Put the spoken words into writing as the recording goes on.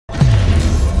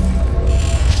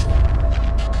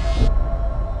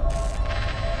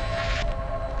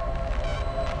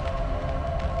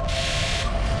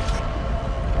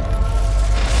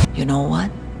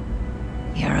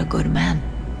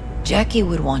Jackie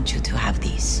would want you to have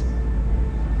these.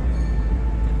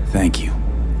 Thank you.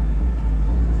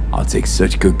 I'll take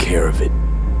such good care of it.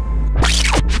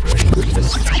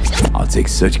 I'll take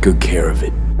such good care of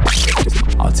it.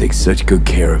 I'll take such good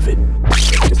care of it.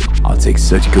 I'll take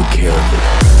such good care of it.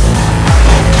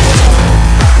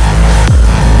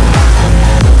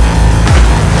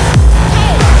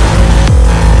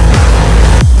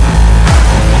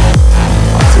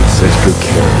 I'll take such good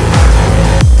care of it.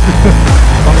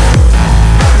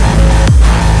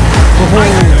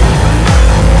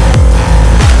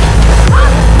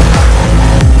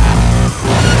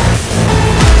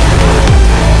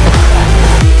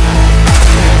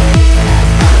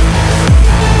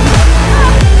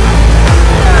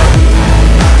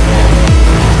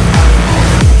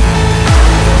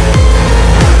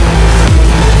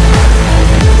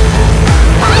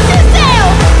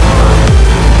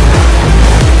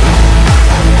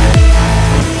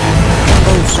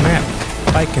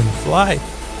 I can fly.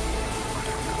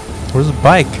 Where's the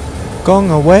bike?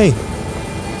 Going away.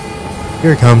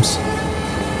 Here it comes.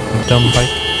 Dumb bike.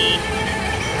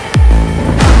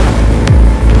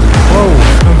 Whoa,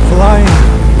 I'm flying.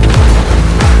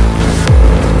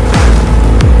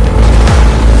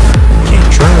 Can't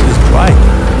turn with this bike.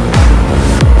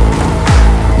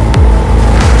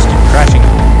 Just keep crashing.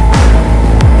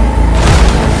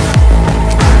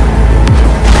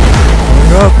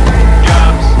 Going up.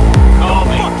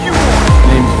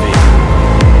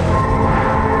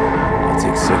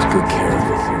 Such good care of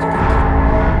it.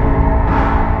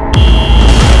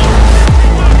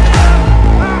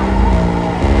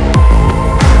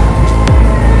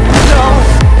 No!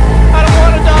 I don't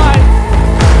want to die!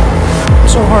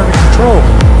 It's so hard to control.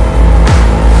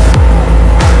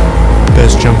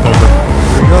 Best jump ever.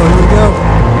 Here we go, here we go.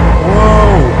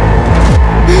 Whoa!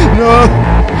 No!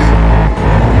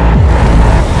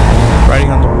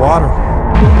 Riding on the water.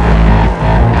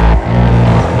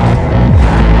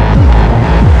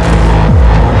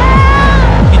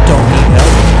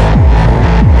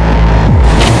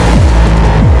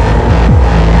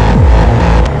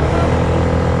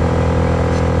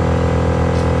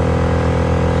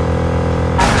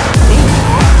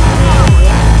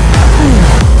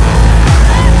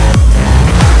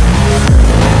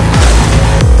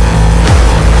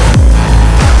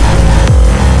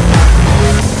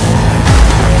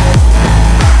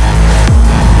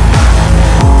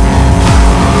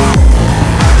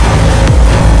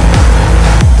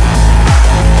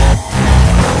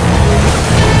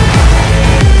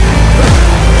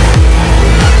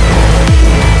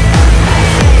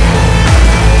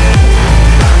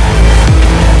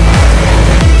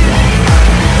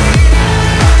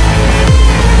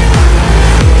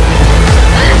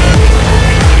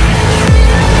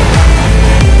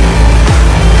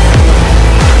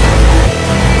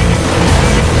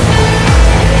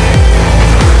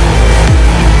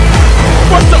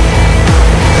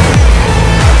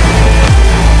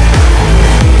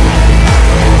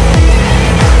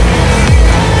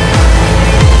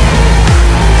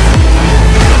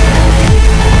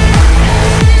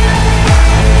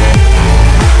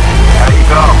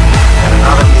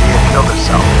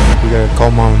 Call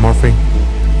Mama Murphy.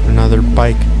 Another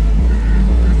bike.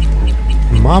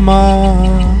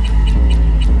 Mama,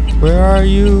 where are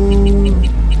you?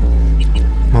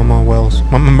 Mama Wells.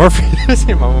 Mama Murphy. Did I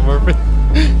say Mama Murphy?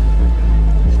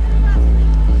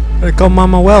 Gotta call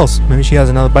Mama Wells. Maybe she has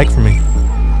another bike for me.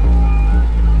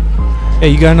 Hey,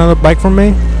 you got another bike for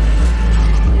me?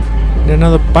 Need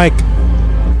another bike.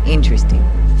 Interesting.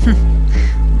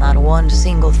 Not one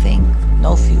single thing.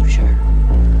 No future.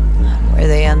 And where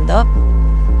they end up?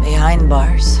 Behind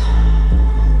bars.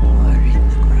 Or in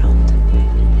the ground.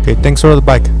 Okay, thanks for the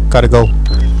bike. Gotta go.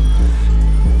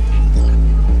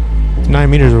 9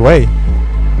 meters away.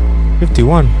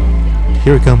 51.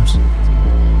 Here it comes.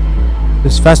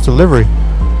 This fast delivery.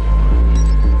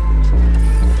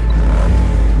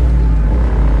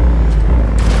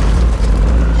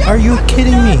 Are you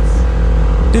kidding me?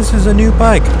 This is a new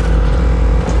bike.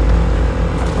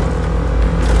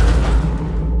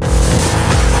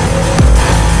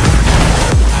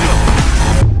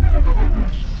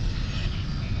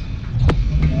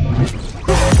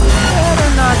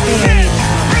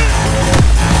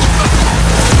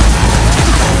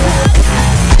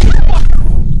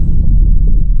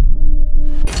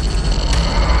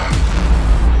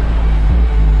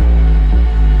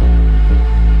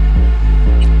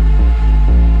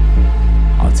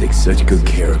 Take such good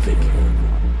care of it.